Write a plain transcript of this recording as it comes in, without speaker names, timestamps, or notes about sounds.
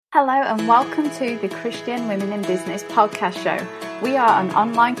Hello and welcome to the Christian Women in Business podcast show. We are an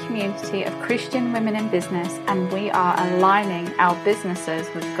online community of Christian women in business and we are aligning our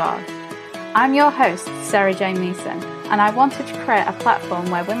businesses with God. I'm your host, Sarah Jane Neeson, and I wanted to create a platform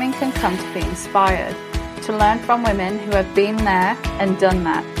where women can come to be inspired, to learn from women who have been there and done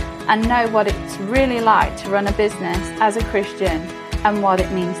that, and know what it's really like to run a business as a Christian and what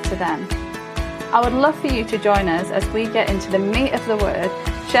it means to them. I would love for you to join us as we get into the meat of the word,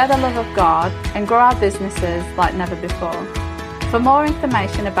 share the love of God, and grow our businesses like never before. For more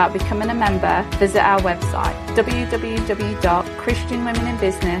information about becoming a member, visit our website,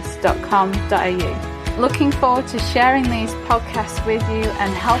 www.christianwomeninbusiness.com.au. Looking forward to sharing these podcasts with you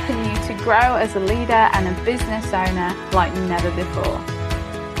and helping you to grow as a leader and a business owner like never before.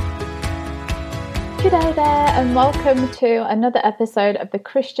 G'day there and welcome to another episode of the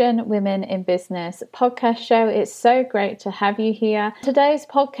Christian Women in Business podcast show. It's so great to have you here. Today's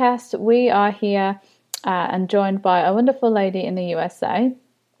podcast, we are here and joined by a wonderful lady in the USA,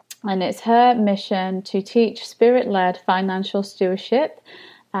 and it's her mission to teach spirit-led financial stewardship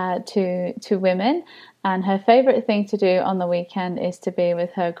to women, and her favorite thing to do on the weekend is to be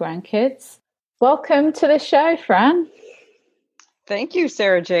with her grandkids. Welcome to the show, Fran. Thank you,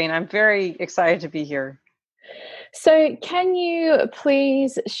 Sarah Jane. I'm very excited to be here. So can you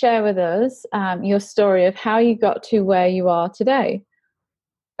please share with us your story of how you got to where you are today?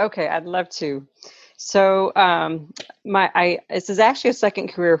 Okay, I'd love to. So this is actually a second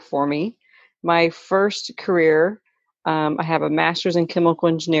career for me. My first career, I have a master's in chemical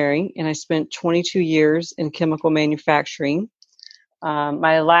engineering, and I spent 22 years in chemical manufacturing.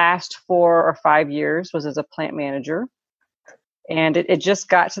 My last 4 or 5 years was as a plant manager. And it just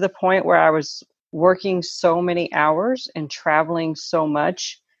got to the point where I was working so many hours and traveling so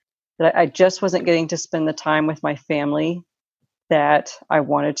much that I just wasn't getting to spend the time with my family that I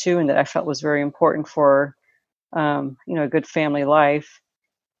wanted to and that I felt was very important for, a good family life.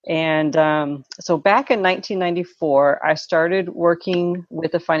 And so back in 1994, I started working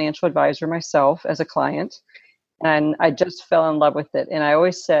with a financial advisor myself as a client, and I just fell in love with it. And I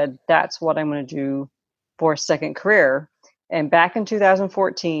always said, that's what I'm going to do for a second career. And back in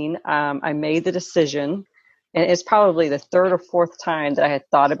 2014, I made the decision, and it's probably the third or fourth time that I had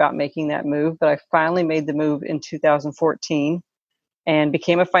thought about making that move, but I finally made the move in 2014 and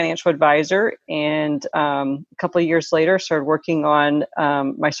became a financial advisor. And a couple of years later, started working on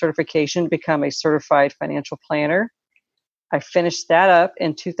my certification to become a certified financial planner. I finished that up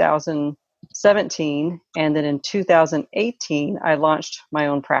in 2017, and then in 2018, I launched my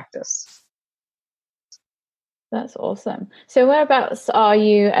own practice. That's awesome. So whereabouts are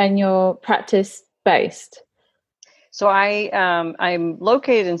you and your practice based? So I'm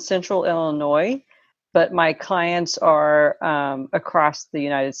located in Central Illinois, but my clients are across the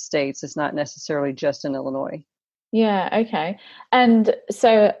United States. It's not necessarily just in Illinois. Yeah, okay. And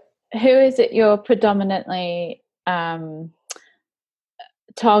so who is it you're predominantly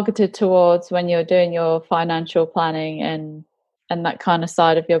targeted towards when you're doing your financial planning and that kind of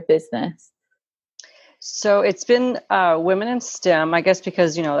side of your business? So it's been women in STEM, I guess,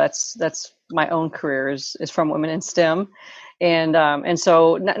 because that's my own career is from women in STEM, and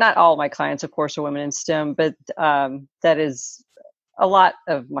so not all my clients, of course, are women in STEM, but that is a lot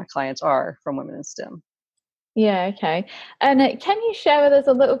of my clients are from women in STEM. Yeah, okay. And can you share with us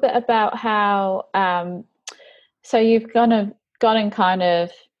a little bit about how? So you've gotten kind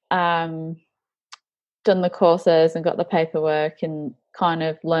of done the courses and got the paperwork and kind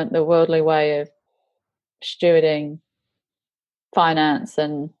of learnt the worldly way of stewarding finance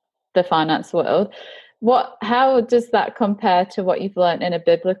and the finance world. How does that compare to what you've learned in a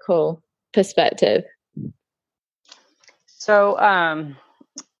biblical perspective? So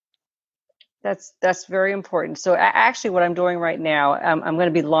that's very important. So actually what I'm doing right now, I'm going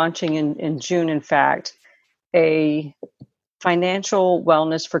to be launching in June, in fact, a financial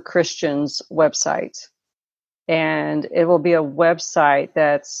wellness for Christians website. And it will be a website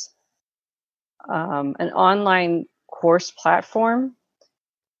that's an online course platform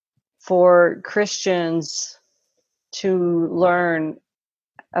for Christians to learn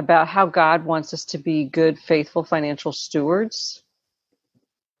about how God wants us to be good, faithful financial stewards,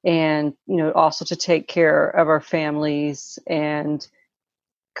 and also to take care of our families and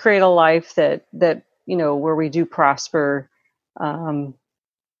create a life that where we do prosper, and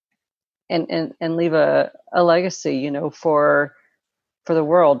leave a legacy, for the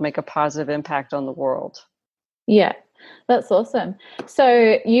world, make a positive impact on the world. Yeah, that's awesome.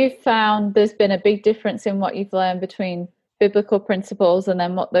 So you've found there's been a big difference in what you've learned between biblical principles and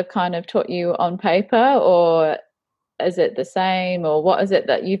then what they've kind of taught you on paper, or is it the same, or what is it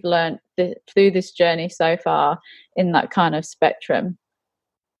that you've learned through this journey so far in that kind of spectrum?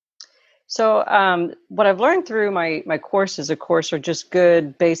 So what I've learned through my courses, of course, are just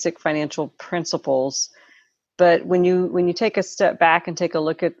good basic financial principles. But when you take a step back and take a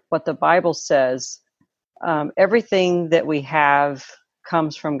look at what the Bible says, everything that we have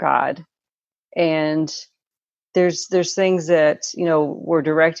comes from God, and there's things that were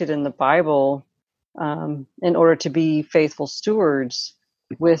directed in the Bible in order to be faithful stewards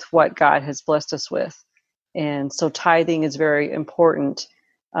with what God has blessed us with. And so tithing is very important.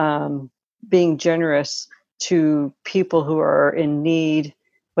 Being generous to people who are in need,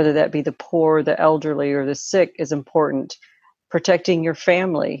 whether that be the poor, the elderly, or the sick, is important. Protecting your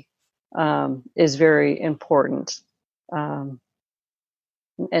family is very important. And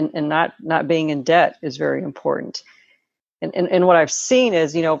not being in debt is very important. And what I've seen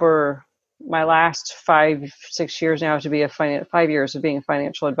is, over my last 5-6 years now to be 5 years of being a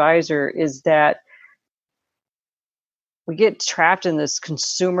financial advisor, is that we get trapped in this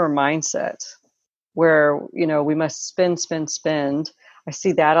consumer mindset where, we must spend. I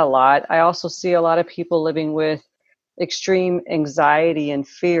see that a lot. I also see a lot of people living with extreme anxiety and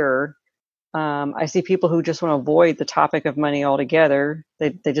fear. I see people who just want to avoid the topic of money altogether.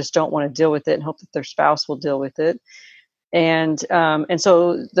 They just don't want to deal with it and hope that their spouse will deal with it. And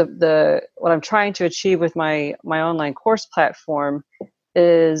so the what I'm trying to achieve with my online course platform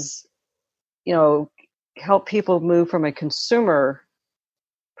is, help people move from a consumer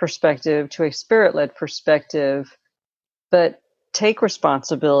perspective to a spirit-led perspective, but take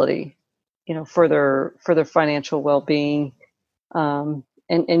responsibility, for their financial well-being, and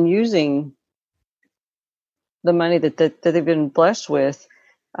using the money that they've been blessed with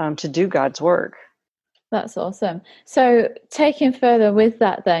to do God's work. That's awesome. So taking further with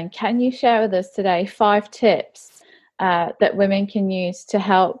that then, can you share with us today 5 tips that women can use to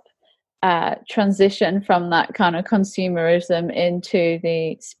help transition from that kind of consumerism into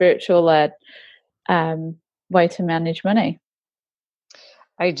the spiritual-led way to manage money?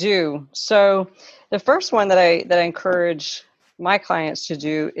 I do. So the first one that I encourage my clients to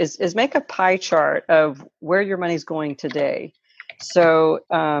do is make a pie chart of where your money's going today. So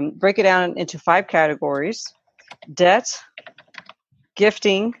break it down into 5 categories: debt,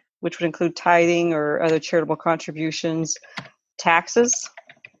 gifting, which would include tithing or other charitable contributions, taxes,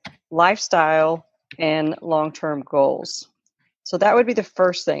 lifestyle, and long-term goals. So that would be the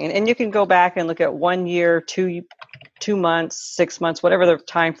first thing. And you can go back and look at 1 year, 2 months, 6 months, whatever the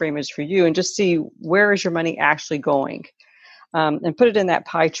time frame is for you, and just see where is your money actually going, and put it in that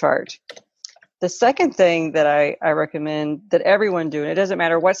pie chart. The second thing that I recommend that everyone do, and it doesn't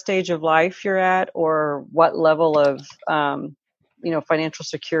matter what stage of life you're at or what level of financial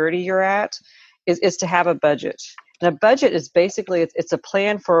security you're at, is to have a budget. And a budget is basically it's a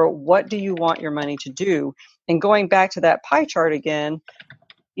plan for what do you want your money to do. And going back to that pie chart again,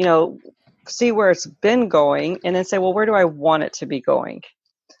 see where it's been going, and then say, well, where do I want it to be going?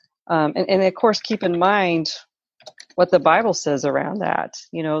 And of course, keep in mind what the Bible says around that.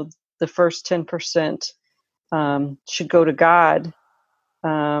 The first 10% should go to God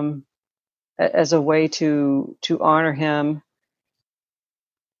as a way to honor Him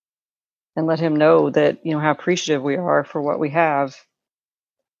and let Him know that, how appreciative we are for what we have.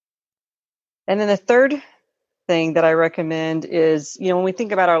 And then the third thing that I recommend is, when we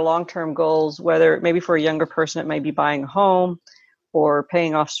think about our long-term goals, whether maybe for a younger person, it may be buying a home or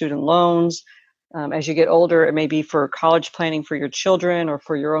paying off student loans. As you get older, it may be for college planning for your children or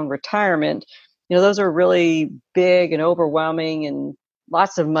for your own retirement. Those are really big and overwhelming and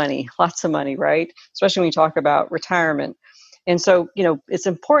lots of money, right? Especially when you talk about retirement. And so, it's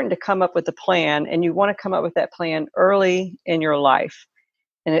important to come up with a plan, and you want to come up with that plan early in your life.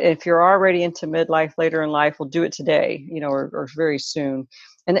 And if you're already into midlife, later in life, we'll do it today, or very soon.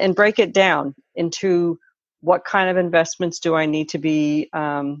 And break it down into what kind of investments do I need to be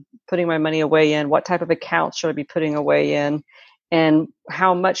putting my money away in? What type of accounts should I be putting away in? And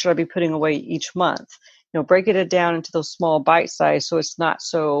how much should I be putting away each month? Breaking it down into those small bite size so it's not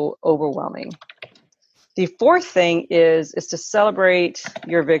so overwhelming. The fourth thing is to celebrate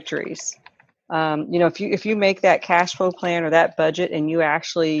your victories. If you make that cash flow plan or that budget and you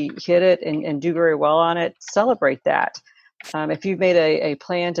actually hit it and do very well on it, celebrate that. If you've made a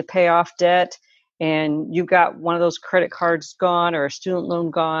plan to pay off debt and you've got one of those credit cards gone or a student loan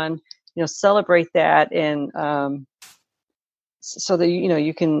gone, celebrate that, and so that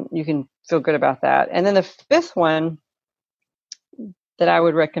you can feel good about that. And then the fifth one that I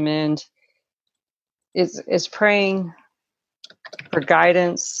would recommend is praying for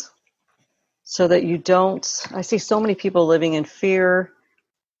guidance, so that you don't. I see so many people living in fear.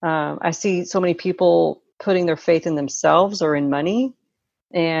 I see so many people putting their faith in themselves or in money,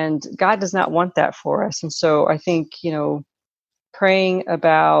 and God does not want that for us. And so I think, praying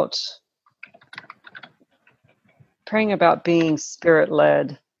about being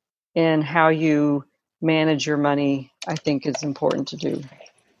spirit-led in how you manage your money, I think is important to do.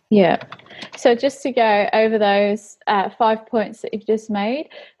 Yeah. So just to go over those 5 points that you've just made.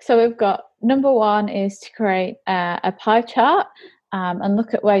 So we've got number one is to create a pie chart and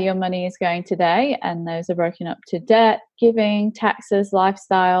look at where your money is going today. And those are broken up to debt, giving, taxes,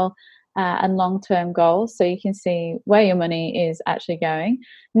 lifestyle, and long-term goals. So you can see where your money is actually going.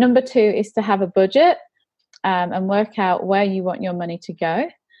 Number two is to have a budget and work out where you want your money to go.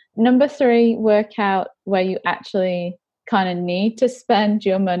 Number three, work out where you actually kind of need to spend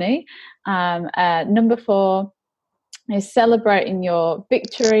your money. Number four is celebrating your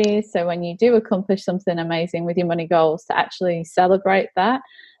victories. So when you do accomplish something amazing with your money goals, to actually celebrate that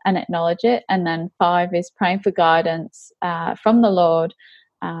and acknowledge it. And then five is praying for guidance from the Lord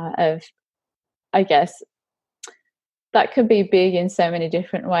of, I guess, that could be big in so many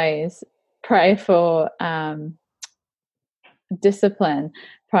different ways. Pray for discipline,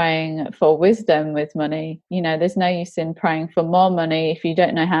 praying for wisdom with money. There's no use in praying for more money if you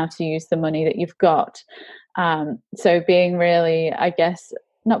don't know how to use the money that you've got. So being really, I guess,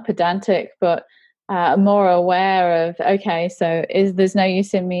 not pedantic, but more aware of, okay, so there's no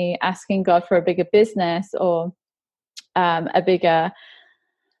use in me asking God for a bigger business or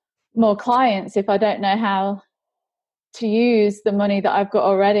more clients if I don't know how to use the money that I've got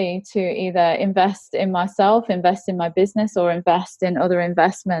already to either invest in myself, invest in my business, or invest in other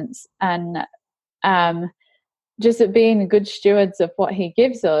investments. And just being good stewards of what he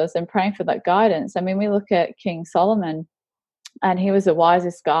gives us and praying for that guidance. I mean, we look at King Solomon, and he was the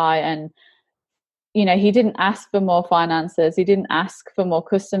wisest guy, and he didn't ask for more finances, he didn't ask for more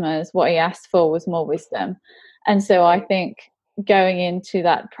customers. What he asked for was more wisdom. And so I think going into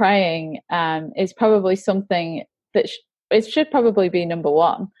that praying is probably something that it should probably be number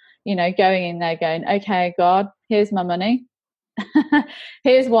one. Going in there going, okay, God, here's my money.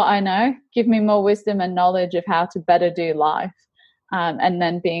 Here's what I know. Give me more wisdom and knowledge of how to better do life. And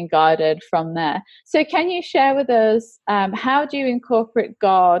then being guided from there. So can you share with us, how do you incorporate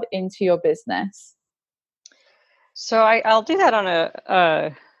God into your business? So I'll do that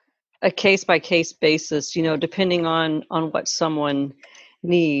on a case-by-case basis, depending on what someone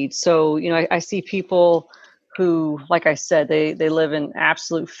needs. So, I see people who, like I said, they live in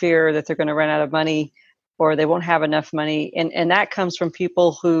absolute fear that they're going to run out of money or they won't have enough money. And that comes from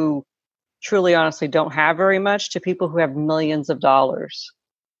people who truly, honestly, don't have very much to people who have millions of dollars.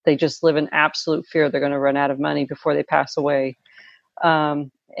 They just live in absolute fear they're going to run out of money before they pass away.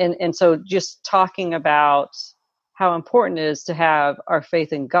 And so just talking about how important it is to have our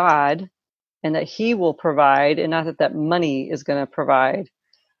faith in God and that he will provide, and not that money is going to provide.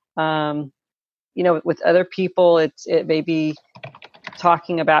 With other people, it may be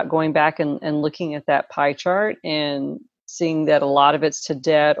talking about going back and looking at that pie chart and seeing that a lot of it's to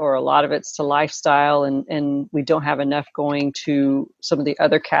debt or a lot of it's to lifestyle, and we don't have enough going to some of the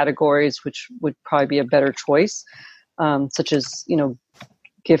other categories, which would probably be a better choice, such as,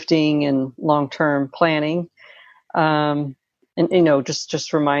 gifting and long-term planning. And,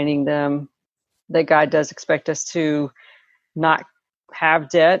 just reminding them that God does expect us to not have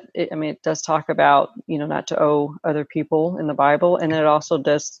debt. It does talk about, not to owe other people in the Bible. And it also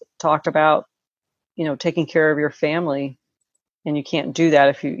does talk about, taking care of your family. And you can't do that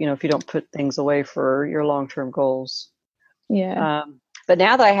if you don't put things away for your long-term goals. Yeah. But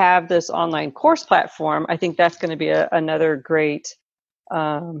now that I have this online course platform, I think that's going to be another great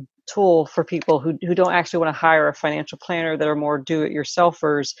tool for people who don't actually want to hire a financial planner, that are more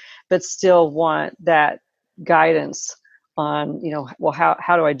do-it-yourselfers, but still want that guidance on, well,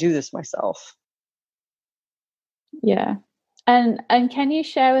 how do I do this myself? Yeah. And can you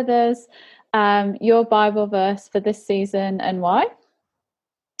share with us your Bible verse for this season and why?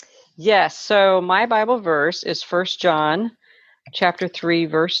 Yes. So my Bible verse is 1 John chapter 3,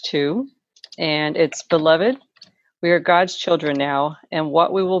 verse 2. And it's, "Beloved, we are God's children now, and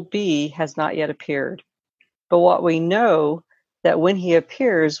what we will be has not yet appeared. But what we know, that when he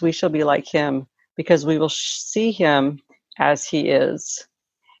appears, we shall be like him, because we will see him as he is."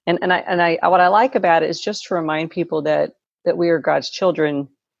 And I what I like about it is just to remind people that we are God's children,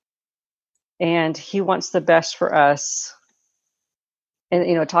 and he wants the best for us. And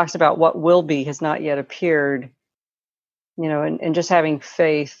it talks about what will be has not yet appeared. And just having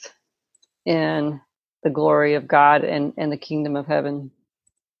faith in the glory of God and the kingdom of heaven.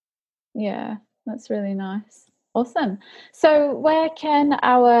 Yeah, that's really nice. Awesome. So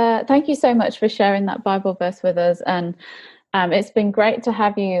thank you so much for sharing that Bible verse with us. And it's been great to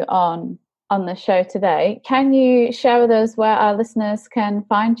have you on the show today. Can you share with us where our listeners can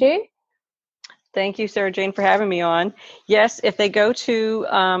find you? Thank you, Sarah Jane, for having me on. Yes, if they go to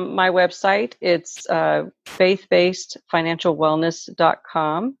my website, it's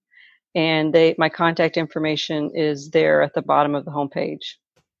faithbasedfinancialwellness.com, and my contact information is there at the bottom of the homepage.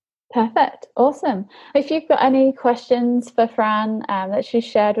 Perfect. Awesome. If you've got any questions for Fran that she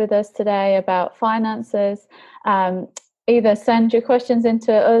shared with us today about finances, either send your questions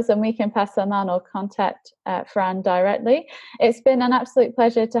into us and we can pass them on, or contact Fran directly. It's been an absolute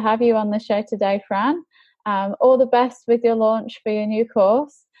pleasure to have you on the show today, Fran. All the best with your launch for your new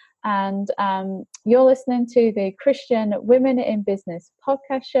course. And you're listening to the Christian Women in Business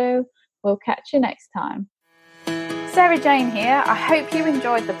podcast show. We'll catch you next time. Sarah Jane here. I hope you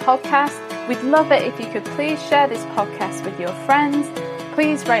enjoyed the podcast. We'd love it if you could please share this podcast with your friends.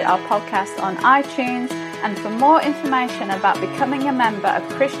 Please rate our podcast on iTunes. And for more information about becoming a member of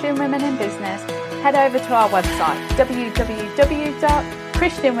Christian Women in Business, head over to our website,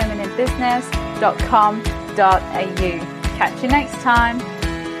 www.christianwomeninbusiness.com.au. Catch you next time.